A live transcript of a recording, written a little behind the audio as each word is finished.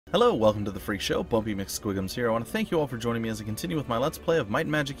Hello, welcome to the Freak Show. Bumpy McSquigums here. I want to thank you all for joining me as I continue with my Let's Play of Might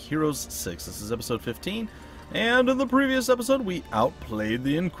and Magic Heroes 6. This is episode 15, and in the previous episode we outplayed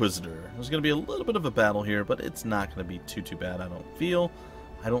the Inquisitor. There's going to be a little bit of a battle here, but it's not going to be too bad, I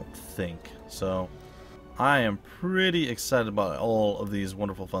don't think. So, I am pretty excited about all of these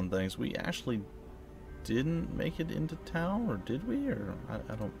wonderful fun things. We actually didn't make it into town, or did we? Or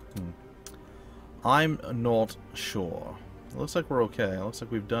I'm not sure. It looks like we're okay. It looks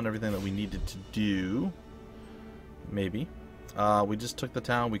like we've done everything that we needed to do. Maybe. We just took the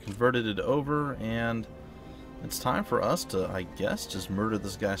town, we converted it over, and it's time for us to, I guess, just murder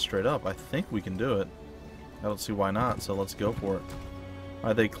this guy straight up. I think we can do it. I don't see why not, so let's go for it.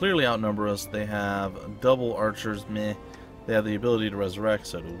 Alright, they clearly outnumber us. They have double archers, meh. They have the ability to resurrect,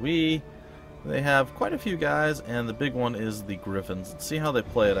 so do we. They have quite a few guys, and the big one is the Griffins. Let's see how they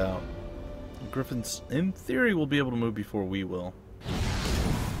play it out. Griffins, in theory, will be able to move before we will.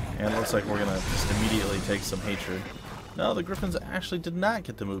 And it looks like we're going to just immediately take some hatred. No, the Griffins actually did not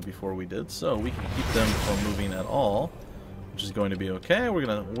get to move before we did, so we can keep them from moving at all, which is going to be okay. We're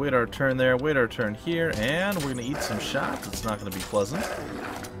going to wait our turn there, wait our turn here, and we're going to eat some shots. It's not going to be pleasant,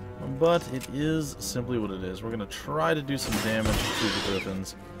 but it is simply what it is. We're going to try to do some damage to the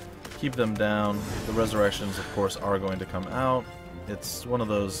Griffins, keep them down. The resurrections, of course, are going to come out. It's one of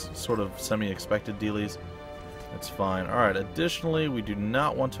those sort of semi-expected dealies. It's fine. Alright, additionally, we do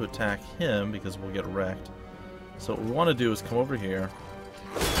not want to attack him because we'll get wrecked. So what we want to do is come over here,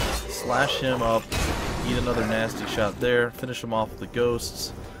 slash him up, eat another nasty shot there, finish him off with the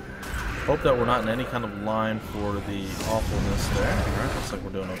ghosts. Hope that we're not in any kind of line for the awfulness there. Alright, looks like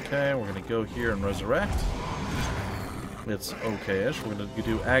we're doing okay. We're going to go here and resurrect. It's okay-ish. We're going to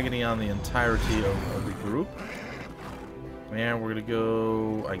do agony on the entirety of the group. And we're going to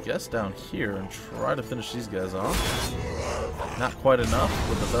go, I guess, down here and try to finish these guys off. Not quite enough,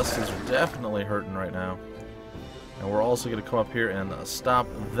 but the Vestals are definitely hurting right now. And we're also going to come up here and stop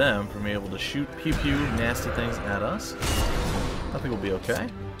them from being able to shoot pew-pew nasty things at us. I think we'll be okay.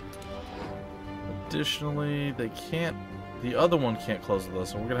 Additionally, they can't, the other one can't close with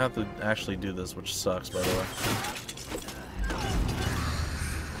us, so we're going to have to actually do this, which sucks, by the way.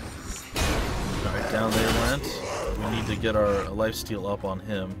 Alright, down they went. We need to get our lifesteal up on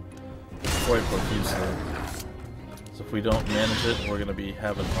him quite profusely. So if we don't manage it, we're going to be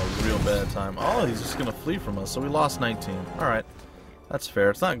having a real bad time. Oh, he's just going to flee from us, so we lost 19. Alright, that's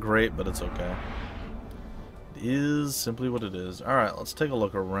fair. It's not great, but it's okay. It is simply what it is. Alright, let's take a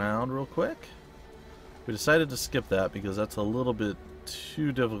look around real quick. We decided to skip that because that's a little bit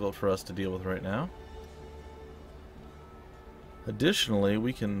too difficult for us to deal with right now. Additionally,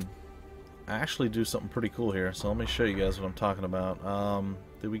 we can actually do something pretty cool here, so let me show you guys what I'm talking about.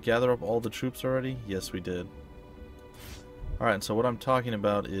 Did we gather up all the troops already? Yes, we did. Alright, so what I'm talking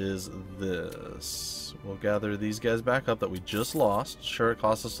about is this. We'll gather these guys back up that we just lost. Sure, it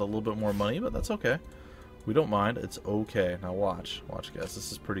cost us a little bit more money, but that's okay. We don't mind. It's okay. Now watch. Watch, guys.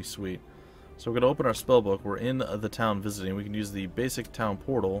 This is pretty sweet. So we're going to open our spellbook. We're in the town visiting. We can use the basic town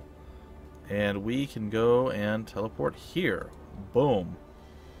portal, and we can go and teleport here. Boom.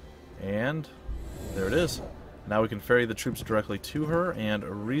 And there it is. Now we can ferry the troops directly to her and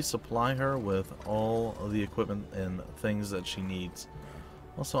resupply her with all of the equipment and things that she needs.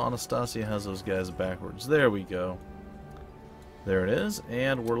 Also, Anastasia has those guys backwards. There we go. There it is,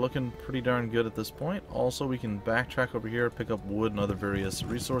 and we're looking pretty darn good at this point. Also, we can backtrack over here, pick up wood and other various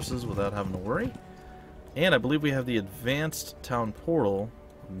resources without having to worry. And I believe we have the advanced town portal.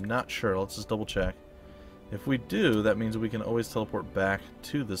 I'm not sure. Let's just double check. If we do, that means we can always teleport back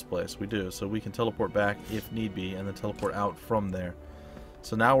to this place. We do, so we can teleport back if need be, and then teleport out from there.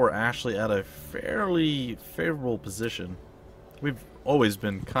 So now we're actually at a fairly favorable position. We've always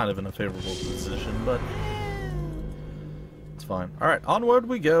been kind of in a favorable position, but it's fine. Alright, onward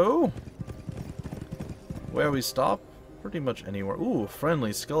we go. Where we stop? Pretty much anywhere. Ooh,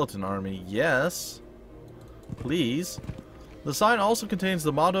 friendly skeleton army. Yes. Please. The sign also contains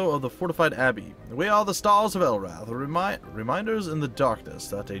the motto of the fortified abbey. We are the stars of Elrath, reminders in the darkness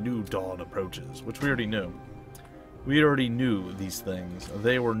that a new dawn approaches, which we already knew. We already knew these things.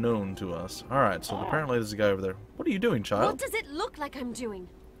 They were known to us. Alright, so apparently there's a guy over there. What are you doing, child? What does it look like I'm doing?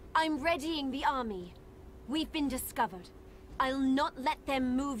 I'm readying the army. We've been discovered. I'll not let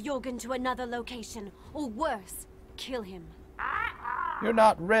them move Jorgen to another location, or worse, kill him. You're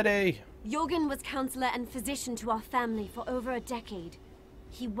not ready! Jorgen was counselor and physician to our family for over a decade.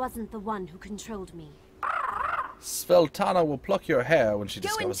 He wasn't the one who controlled me. Sveltana will pluck your hair when she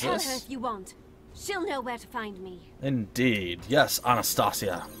discovers this. Go and tell her if you want. She'll know where to find me. Indeed. Yes,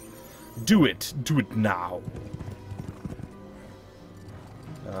 Anastasia. Do it. Do it now.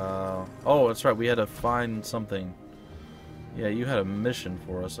 Oh, that's right. We had to find something. Yeah, you had a mission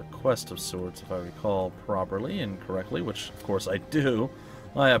for us, a quest of sorts, if I recall properly and correctly, which, of course, I do.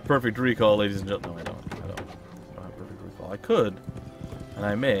 I have perfect recall, ladies and gentlemen. No, I don't. I don't have perfect recall. I could, and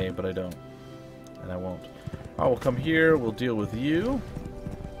I may, but I don't. And I won't. I will come here. We'll deal with you.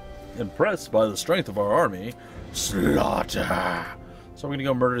 Impressed by the strength of our army. Slaughter! So we're going to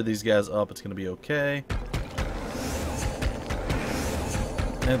go murder these guys up. It's going to be okay.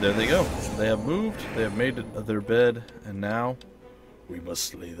 And there they go. They have moved. They have made it their bed. And now we must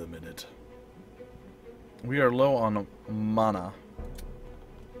slay them in it. We are low on mana.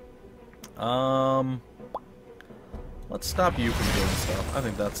 Let's stop you from doing stuff. I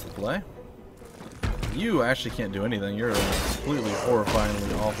think that's the play. You actually can't do anything. You're in a completely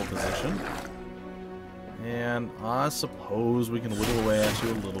horrifyingly awful position. And I suppose we can whittle away at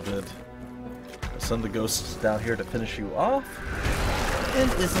you a little bit. Send the ghosts down here to finish you off. And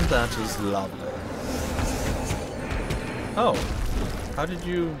isn't that just lovely? Oh. How did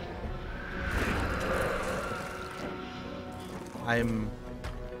you... I'm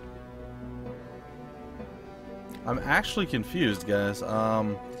actually confused, guys.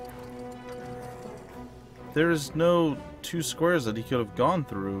 There's no 2 squares that he could have gone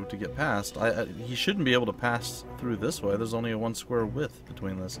through to get past. He shouldn't be able to pass through this way. There's only a 1 square width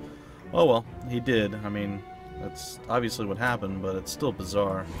between this. Oh well, he did. I mean, that's obviously what happened, but it's still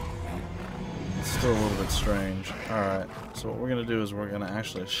bizarre. It's still a little bit strange. Alright, so what we're going to do is we're going to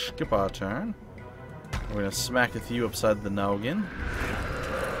actually skip our turn. We're going to smack at you upside the noggin.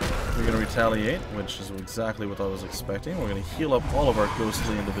 We're going to retaliate, which is exactly what I was expecting. We're going to heal up all of our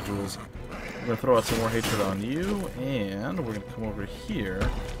ghostly individuals. We're going to throw out some more hatred on you, and we're going to come over here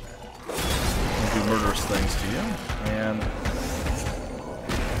and do murderous things to you. And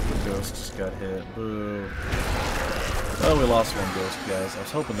the ghost just got hit. Boo. Oh, we lost 1 ghost, guys. I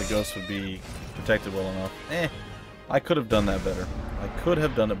was hoping the ghost would be protected well enough. I could have done that better. I could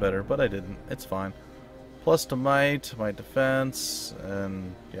have done it better, but I didn't. It's fine. Plus to might defense,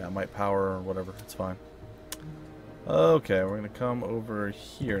 and yeah, might power or whatever. It's fine. Okay, we're going to come over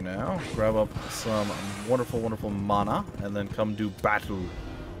here now, grab up some wonderful, wonderful mana, and then come do battle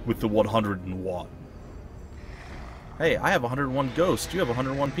with the 101. Hey, I have 101 ghosts. You have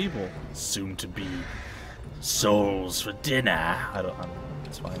 101 people. Soon to be souls for dinner. I don't know.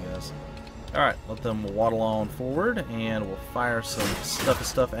 It's fine, guys. Alright, let them waddle on forward, and we'll fire some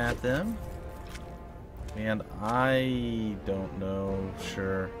stuff at them. And I don't know.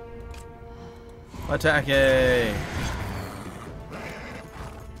 Sure. Attack!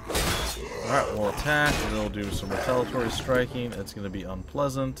 Alright, we'll attack, and they'll do some retaliatory striking. It's going to be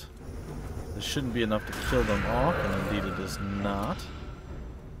unpleasant. This shouldn't be enough to kill them off, and indeed it is not.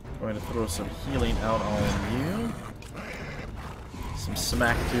 I'm going to throw some healing out on you. Some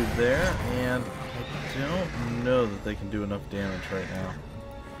smack dude there, and I don't know that they can do enough damage right now.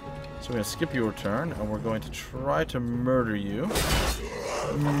 So we're going to skip your turn, and we're going to try to murder you.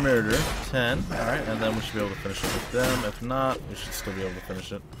 Murder. 10. Alright, and then we should be able to finish it with them. If not, we should still be able to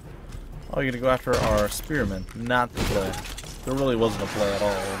finish it. Oh, you're going to go after our spearmen. Not the play. There really wasn't a play at all.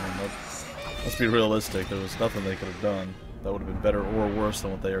 I mean, let's be realistic. There was nothing they could have done that would have been better or worse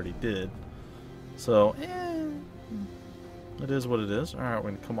than what they already did. So, it is what it is. Alright,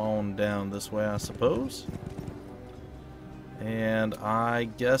 we're going to come on down this way, I suppose. And I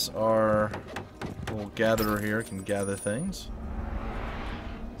guess our little gatherer here can gather things.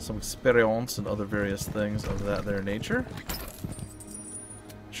 Some experience and other various things of that there nature.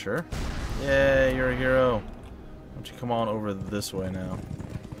 Sure. Yay, you're a hero. Why don't you come on over this way now.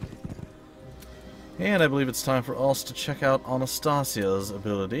 And I believe it's time for us to check out Anastasia's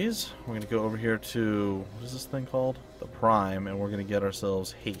abilities. We're going to go over here to, what is this thing called? The Prime, and we're going to get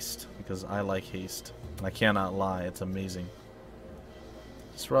ourselves haste, because I like haste. And I cannot lie, it's amazing.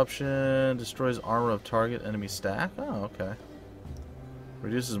 Disruption, destroys armor of target enemy stack. Oh, okay.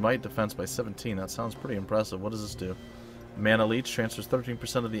 Reduces might defense by 17. That sounds pretty impressive. What does this do? Mana leech transfers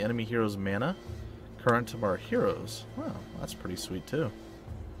 13% of the enemy hero's mana current to our heroes. Wow, that's pretty sweet too.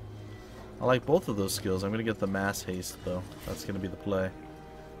 I like both of those skills. I'm going to get the mass haste though. That's going to be the play.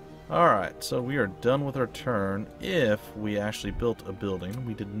 Alright, so we are done with our turn if we actually built a building.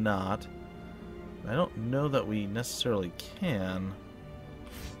 We did not. I don't know that we necessarily can.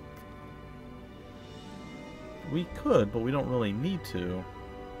 We could, but we don't really need to.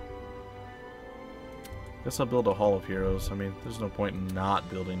 Guess I'll build a Hall of Heroes. I mean, there's no point in not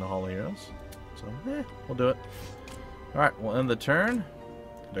building a Hall of Heroes. So, we'll do it. Alright, we'll end the turn.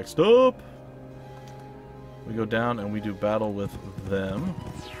 Next up, we go down and we do battle with them.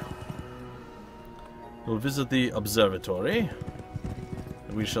 We'll visit the observatory.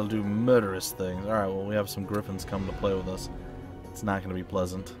 We shall do murderous things. Alright, well, we have some griffins coming to play with us. It's not going to be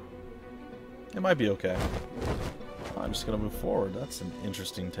pleasant. It might be okay. I'm just going to move forward. That's an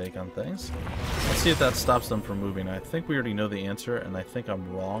interesting take on things. Let's see if that stops them from moving. I think we already know the answer, and I think I'm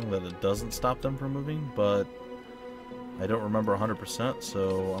wrong that it doesn't stop them from moving, but I don't remember 100%,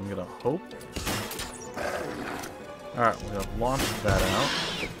 so I'm going to hope. Alright, we're going to launch that out.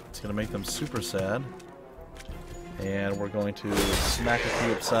 It's going to make them super sad. And we're going to smack a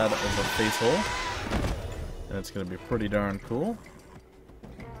few upside of the face hole. And it's going to be pretty darn cool.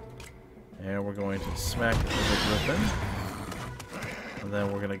 And we're going to smack the griffin. And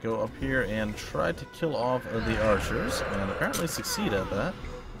then we're going to go up here and try to kill off the archers. And apparently succeed at that.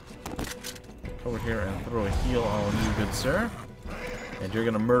 Over here and throw a heal on you, good sir. And you're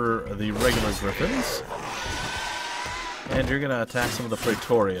going to murder the regular griffins. And you're going to attack some of the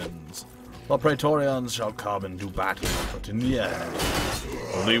Praetorians. The Praetorians shall come and do battle, but in the end,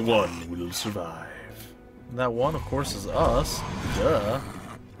 only one will survive. And that one, of course, is us. Duh.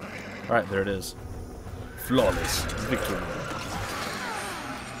 Alright, there it is. Flawless victory.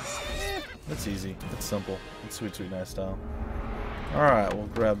 That's easy. It's simple. It's sweet, sweet, nice style. Alright, we'll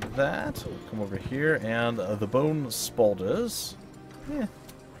grab that. We'll come over here, and the bone spaulders. Yeah.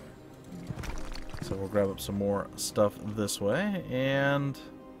 So we'll grab up some more stuff this way, and...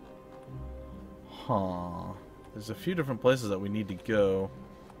 There's a few different places that we need to go.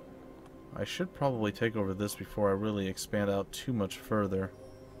 I should probably take over this before I really expand out too much further.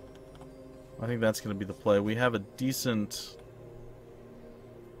 I think that's going to be the play. We have a decent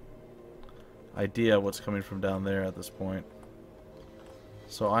idea what's coming from down there at this point.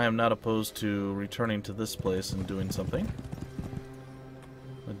 So I am not opposed to returning to this place and doing something.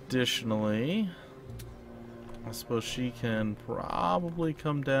 Additionally, I suppose she can probably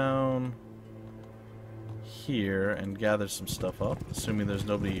come down here and gather some stuff up, assuming there's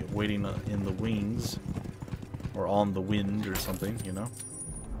nobody waiting in the wings or on the wind or something, you know.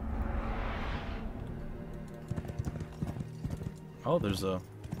 Oh, there's a...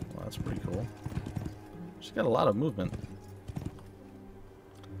 Well, that's pretty cool. She's got a lot of movement.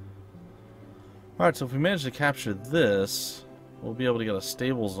 Alright, so if we manage to capture this, we'll be able to get us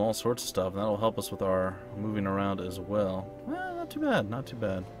stables and all sorts of stuff, and that'll help us with our moving around as well. Well, not too bad, not too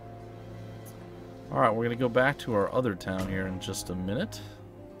bad. Alright, we're going to go back to our other town here in just a minute.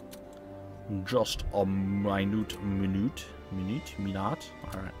 Just a minute.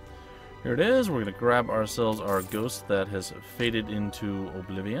 Alright. Here it is. We're going to grab ourselves our ghost that has faded into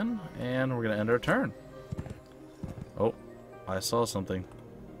oblivion, and we're going to end our turn. Oh, I saw something.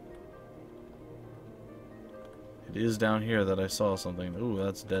 It is down here that I saw something. Ooh,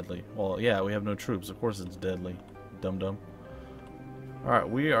 that's deadly. Well, yeah, we have no troops. Of course it's deadly. Dum-dum. Alright,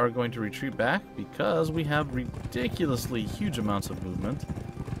 we are going to retreat back because we have ridiculously huge amounts of movement.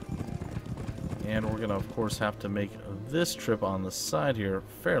 And we're going to, of course, have to make this trip on the side here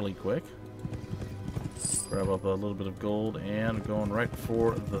fairly quick. Grab up a little bit of gold and going right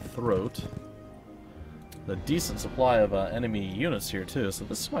for the throat. A decent supply of enemy units here, too, so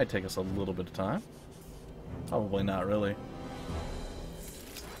this might take us a little bit of time. Probably not, really.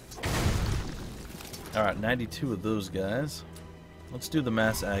 Alright, 92 of those guys. Let's do the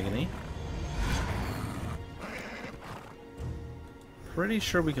mass agony. Pretty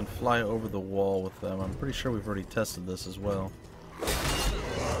sure we can fly over the wall with them. I'm pretty sure we've already tested this as well.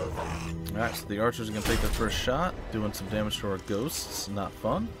 Alright, so the archers are going to take their first shot, doing some damage to our ghosts. Not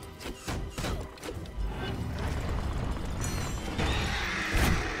fun.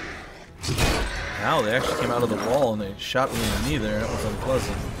 Ow, they actually came out of the wall and they shot me in the knee there. That was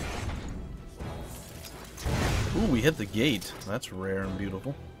unpleasant. Ooh, we hit the gate. That's rare and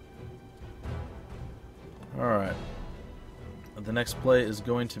beautiful. Alright. The next play is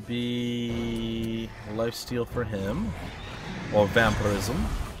going to be lifesteal for him. Or vampirism.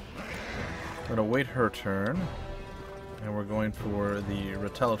 We're going to wait her turn. And we're going for the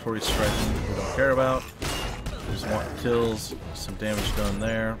retaliatory striking we don't care about. We just want kills, some damage done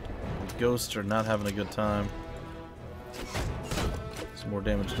there. The ghosts are not having a good time. Some more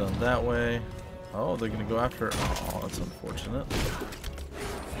damage done that way. Oh, they're going to go after... Oh, that's unfortunate.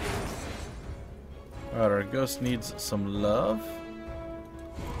 Alright, our ghost needs some love.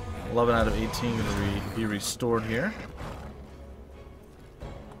 11 out of 18 going to be restored here.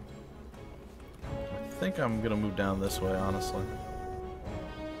 I think I'm going to move down this way, honestly.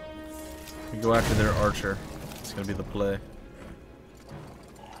 We go after their archer. It's going to be the play.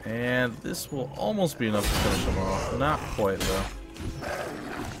 And this will almost be enough to finish them off. Not quite, though.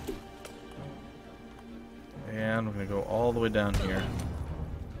 And we're going to go all the way down here.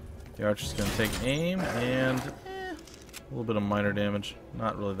 The archer's going to take aim, and little bit of minor damage.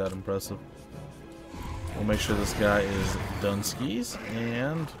 Not really that impressive. We'll make sure this guy is done skis,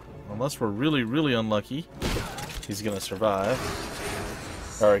 and unless we're really, really unlucky, he's gonna survive.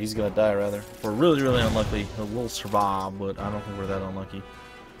 Or he's gonna die, rather. If we're really, really unlucky, we'll survive, but I don't think we're that unlucky.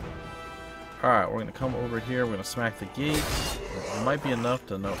 Alright, we're gonna come over here, we're gonna smack the gate. It might be enough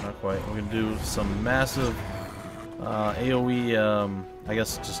to, no, not quite. We're gonna do some massive AoE, I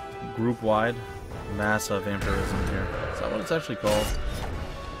guess just group-wide mass vampirism here. Is that what it's actually called?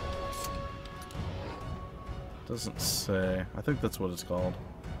 Doesn't say. I think that's what it's called.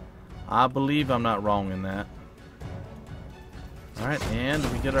 I believe I'm not wrong in that. Alright, and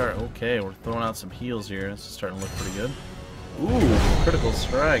we get our... Okay, we're throwing out some heals here. This is starting to look pretty good. Ooh, critical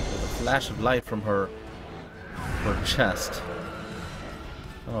strike with a flash of light from her chest.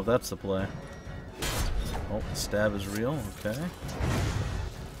 I don't know if that's the play. Oh, the stab is real. Okay.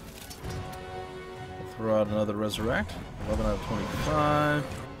 We'll throw out another resurrect. 11 out of 25.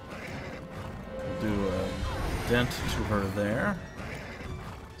 We'll do a dent to her there.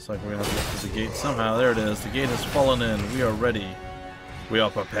 Looks like we're gonna have to get to the gate somehow. There it is. The gate has fallen in. We are ready. We are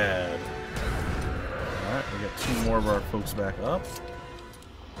prepared. Alright, we got 2 more of our folks back up.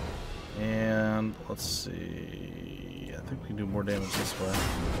 And let's see. I think we can do more damage this way.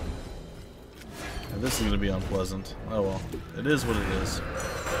 And this is going to be unpleasant. Oh well. It is what it is.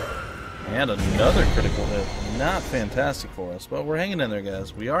 And another critical hit. Not fantastic for us, but we're hanging in there,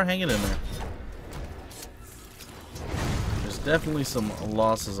 guys. We are hanging in there. There's definitely some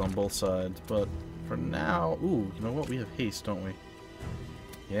losses on both sides, but for now... Ooh, you know what? We have haste, don't we?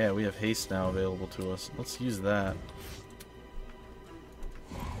 Yeah, we have haste now available to us. Let's use that.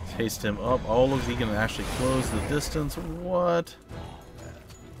 Let's haste him up. Oh, look, he can actually close the distance. What?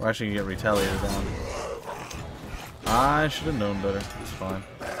 We're actually going to get retaliated on. I should have known better. It's fine.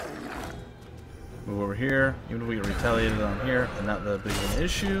 Move over here. Even if we get retaliated on here, and not that big of an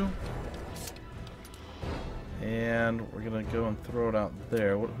issue. And we're going to go and throw it out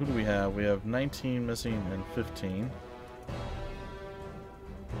there. Who do we have? We have 19 missing and 15.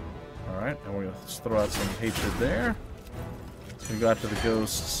 Alright, and we're going to throw out some hatred there. We got to the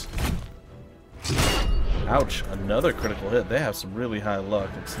ghosts. Ouch, another critical hit. They have some really high luck.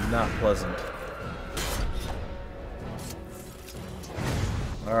 It's not pleasant.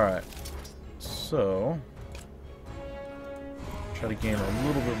 Alright, so try to gain a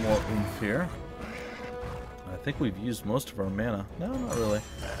little bit more oomph here. I think we've used most of our mana. No, not really.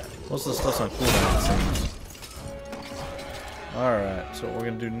 Most of the stuff's on cooldown, it seems. Alright, so what we're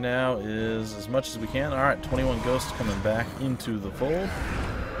going to do now is as much as we can. Alright, 21 ghosts coming back into the fold.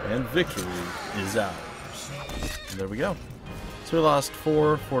 And victory is ours. And there we go. So we lost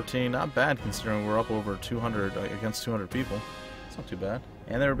 14. Not bad considering we're up over 200 against 200 people. It's not too bad.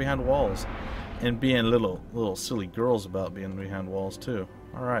 And they were behind walls. And being little silly girls about being behind walls too.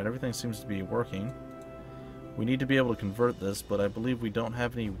 Alright, everything seems to be working. We need to be able to convert this, but I believe we don't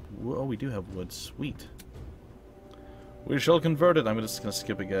have any... Oh, we do have wood. Sweet. We shall convert it. I'm just going to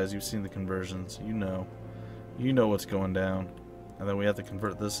skip it, guys. You've seen the conversions. You know. You know what's going down. And then we have to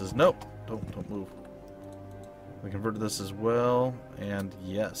convert this as... Nope. Don't move. We converted this as well. And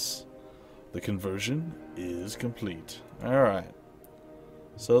yes. The conversion is complete. Alright.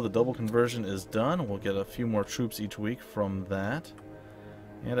 So the double conversion is done. We'll get a few more troops each week from that.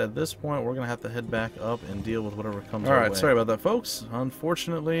 And at this point, we're going to have to head back up and deal with whatever comes our way. Alright, sorry about that, folks.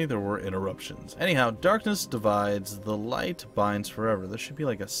 Unfortunately, there were interruptions. Anyhow, darkness divides, the light binds forever. There should be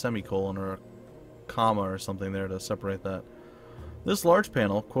like a semicolon or a comma or something there to separate that. This large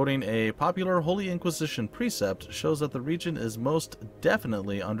panel, quoting a popular Holy Inquisition precept, shows that the region is most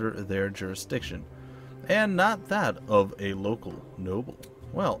definitely under their jurisdiction, and not that of a local noble.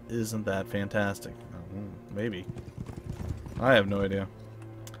 Well, isn't that fantastic? Maybe. I have no idea.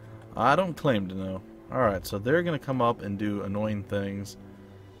 I don't claim to know. Alright, so they're going to come up and do annoying things.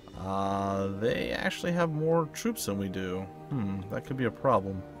 They actually have more troops than we do. That could be a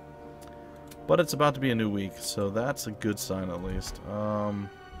problem. But it's about to be a new week, so that's a good sign at least.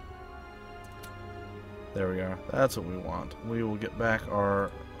 There we are. That's what we want. We will get back our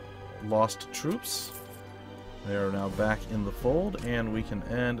lost troops. They are now back in the fold, and we can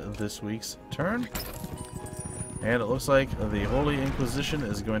end this week's turn. And it looks like the Holy Inquisition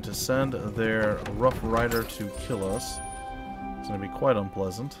is going to send their Rough Rider to kill us. It's going to be quite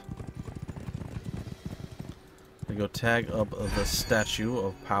unpleasant. We go tag up the Statue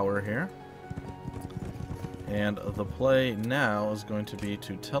of Power here. And the play now is going to be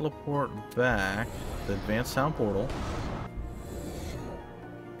to teleport back the Advanced Town Portal.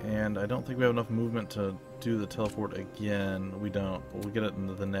 And I don't think we have enough movement to do the teleport again. We don't, but we'll get it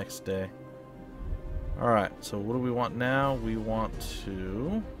into the next day. Alright, so what do we want now? We want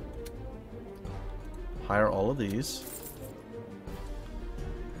to hire all of these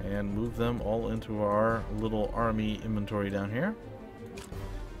and move them all into our little army inventory down here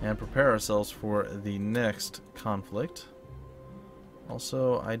and prepare ourselves for the next conflict.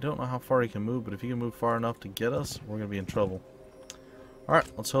 Also, I don't know how far he can move, but if he can move far enough to get us, we're going to be in trouble.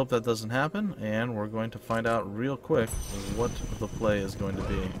 Alright, let's hope that doesn't happen, and we're going to find out real quick what the play is going to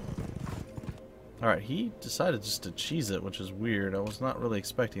be. Alright, he decided just to cheese it, which is weird. I was not really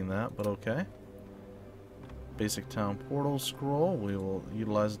expecting that, but okay. Basic town portal scroll, we will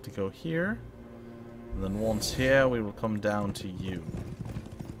utilize it to go here. And then once here, we will come down to you.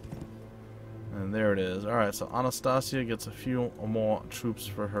 And there it is. Alright, so Anastasia gets a few more troops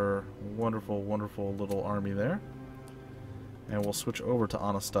for her wonderful, wonderful little army there. And we'll switch over to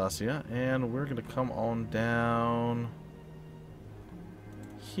Anastasia, and we're going to come on down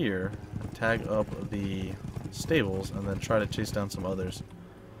here, tag up the stables, and then try to chase down some others.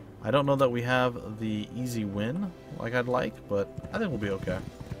 I don't know that we have the easy win like I'd like, but I think we'll be okay.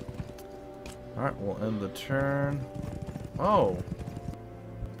 Alright, we'll end the turn. Oh!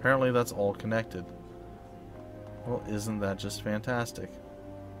 Apparently that's all connected. Well, isn't that just fantastic?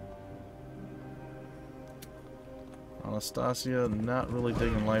 Anastasia not really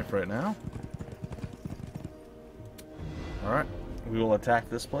digging life right now. Alright, we will attack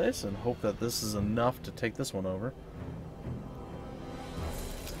this place and hope that this is enough to take this one over.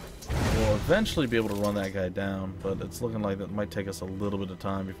 We'll eventually be able to run that guy down, but it's looking like that might take us a little bit of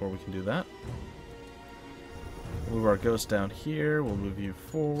time before we can do that. Move our ghost down here, we'll move you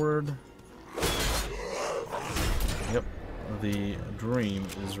forward. Yep, the dream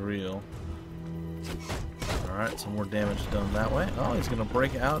is real. Alright, some more damage done that way. Oh, he's going to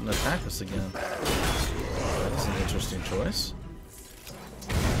break out and attack us again. That's an interesting choice.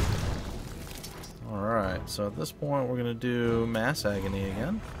 Alright, so at this point we're going to do Mass Agony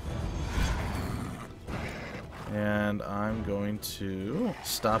again. And I'm going to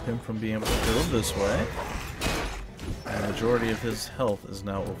stop him from being able to go this way. The majority of his health is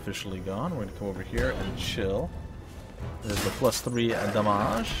now officially gone. We're going to come over here and chill. There's the +3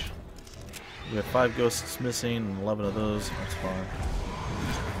 damage. We have 5 ghosts missing and 11 of those. That's fine.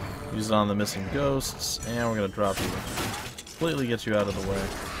 Use it on the missing ghosts, and we're going to drop you. Completely get you out of the way.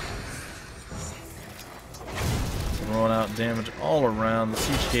 Throwing out damage all around. The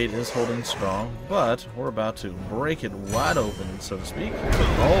siege gate is holding strong, but we're about to break it wide open, so to speak.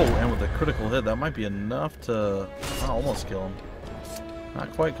 Oh, and with a critical hit, that might be enough to almost kill him.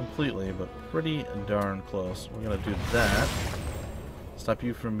 Not quite completely, but pretty darn close. We're going to do that. Stop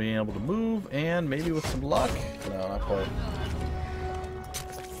you from being able to move, and maybe with some luck. No, not quite.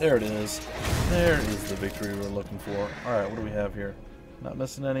 There it is. There is the victory we're looking for. Alright, what do we have here? Not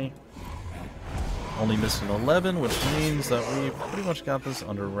missing any. Only missing 11, which means that we pretty much got this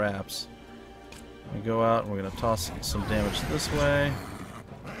under wraps. We go out, and we're going to toss some damage this way.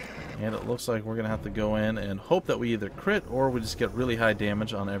 And it looks like we're going to have to go in and hope that we either crit or we just get really high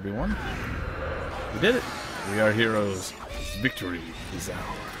damage on everyone. We did it! We are heroes. Victory is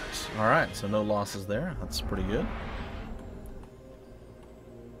ours. Alright, so no losses there. That's pretty good.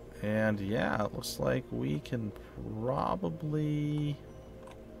 And yeah, it looks like we can probably...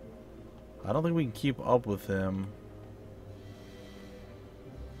 I don't think we can keep up with him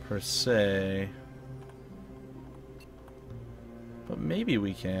per se. But maybe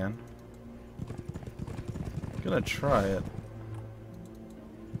we can. I'm gonna try it.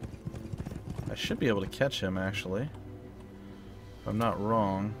 I should be able to catch him actually. If I'm not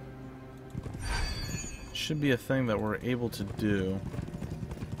wrong. It should be a thing that we're able to do.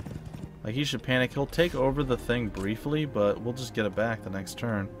 Like, he should panic. He'll take over the thing briefly, but we'll just get it back the next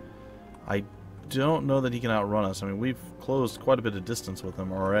turn. I don't know that he can outrun us. I mean, we've closed quite a bit of distance with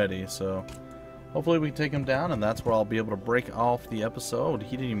him already, so hopefully we can take him down, and that's where I'll be able to break off the episode.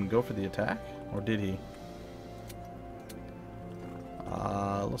 He didn't even go for the attack, or did he?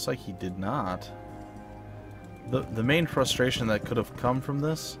 Looks like he did not. The main frustration that could have come from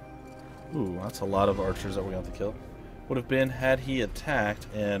this, ooh, that's a lot of archers that we have to kill, would have been had he attacked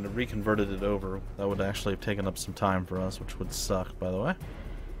and reconverted it over. That would actually have taken up some time for us, which would suck, by the way.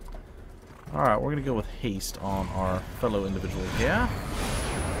 Alright, we're going to go with haste on our fellow individual here.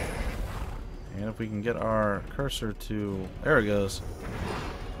 And if we can get our cursor to... there it goes.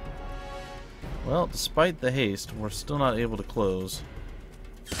 Well, despite the haste, we're still not able to close.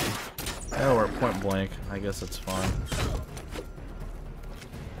 Oh, we're at point blank. I guess it's fine.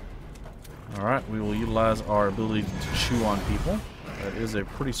 Alright, we will utilize our ability to chew on people. That is a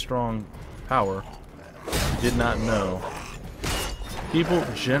pretty strong power. Did not know. People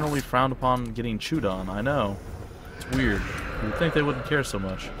generally frown upon getting chewed on. I know. It's weird. You'd think they wouldn't care so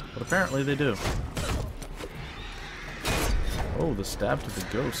much, but apparently they do. Oh, the stab to the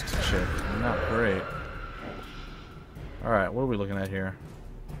ghost chick. Not great. Alright, what are we looking at here?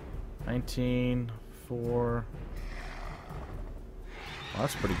 19, 4... Well,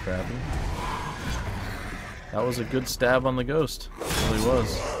 that's pretty crappy. That was a good stab on the ghost. It really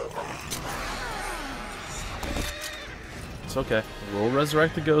was. It's okay. We'll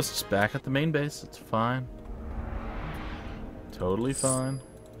resurrect the ghosts back at the main base. It's fine. Totally fine.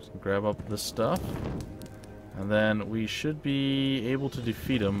 Just grab up this stuff. And then we should be able to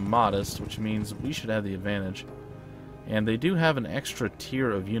defeat them modest, which means we should have the advantage. And they do have an extra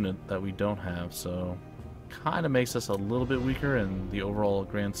tier of unit that we don't have, so kind of makes us a little bit weaker in the overall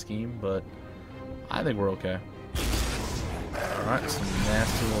grand scheme, but I think we're okay. Alright, some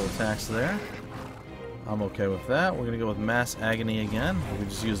nasty little attacks there. I'm okay with that. We're going to go with Mass Agony again. We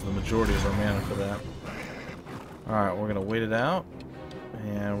just use the majority of our mana for that. Alright, we're going to wait it out.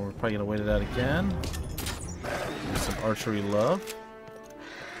 And we're probably going to wait it out again. Do some Archery Love.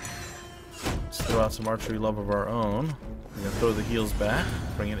 Let's throw out some Archery Love of our own. We're going to throw the heals back.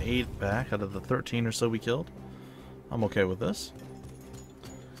 Bring an 8 back out of the 13 or so we killed. I'm okay with this.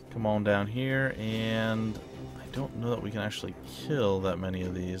 Come on down here, and I don't know that we can actually kill that many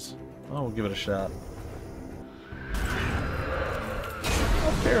of these. Oh, we'll give it a shot.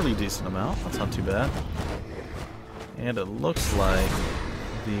 A fairly decent amount. That's not too bad. And it looks like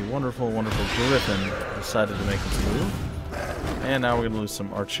the wonderful, wonderful Griffin decided to make its move. And now we're going to lose some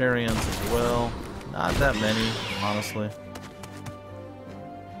Archarians as well. Not that many, honestly.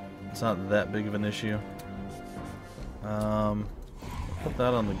 It's not that big of an issue. Put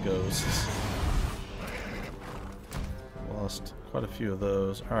that on the ghosts. Lost quite a few of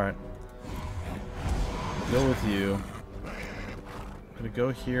those. Alright. Go with you. I'm going to go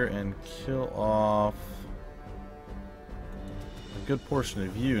here and kill off a good portion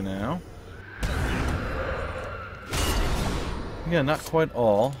of you now. Yeah, not quite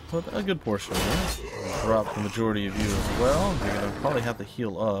all, but a good portion of you. Drop the majority of you as well. You're going to probably have to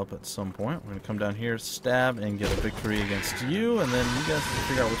heal up at some point. We're going to come down here, stab, and get a victory against you, and then you guys can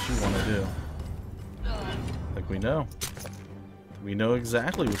figure out what you want to do. I think we know. We know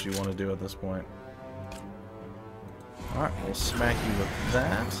exactly what you want to do at this point. Alright, we'll smack you with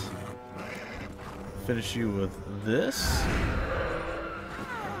that. Finish you with this.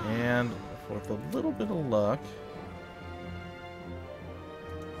 And with a little bit of luck...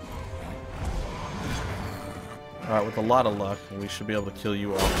 Alright, with a lot of luck, we should be able to kill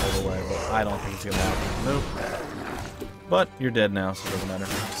you off all the way, but I don't think it's going to happen. Nope. But you're dead now, so it doesn't matter.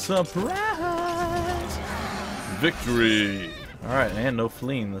 Surprise! Victory! Alright, and no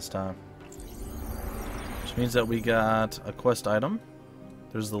fleeing this time. Which means that we got a quest item.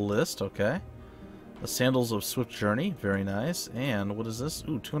 There's the list, okay. The Sandals of Swift Journey, very nice. And what is this?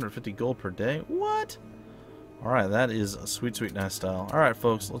 Ooh, 250 gold per day. What? Alright, that is a sweet, sweet, nice style. Alright,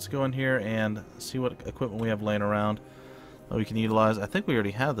 folks, let's go in here and see what equipment we have laying around that we can utilize. I think we already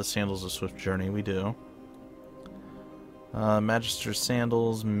have the Sandals of Swift Journey. We do. Magister's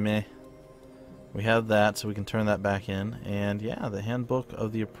Sandals, meh. We have that, so we can turn that back in. And yeah, the Handbook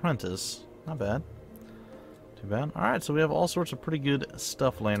of the Apprentice. Not bad. Too bad. Alright, so we have all sorts of pretty good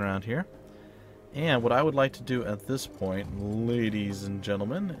stuff laying around here. And what I would like to do at this point, ladies and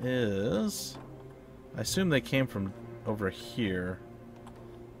gentlemen, is... I assume they came from over here.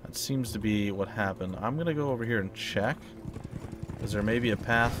 That seems to be what happened. I'm going to go over here and check. Is there maybe a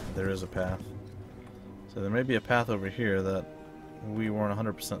path? There is a path. So there may be a path over here that we weren't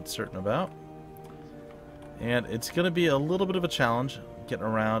 100% certain about. And it's going to be a little bit of a challenge getting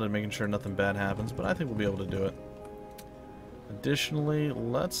around and making sure nothing bad happens, but I think we'll be able to do it. Additionally,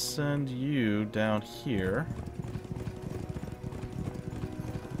 let's send you down here.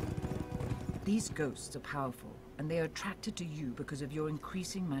 These ghosts are powerful, and they are attracted to you because of your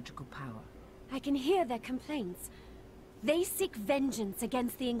increasing magical power. I can hear their complaints. They seek vengeance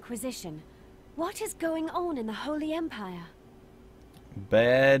against the Inquisition. What is going on in the Holy Empire?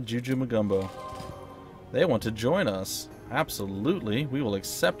 Bad Juju Magumbo. They want to join us. Absolutely. We will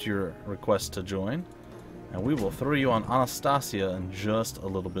accept your request to join. And we will throw you on Anastasia in just a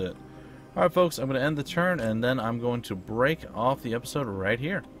little bit. Alright folks, I'm going to end the turn and then I'm going to break off the episode right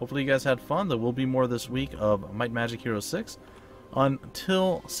here. Hopefully you guys had fun. There will be more this week of Might Magic Hero 6.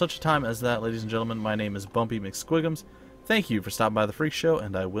 Until such a time as that, ladies and gentlemen, my name is Bumpy McSquigums. Thank you for stopping by the Freak Show,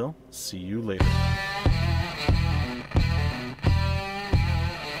 and I will see you later.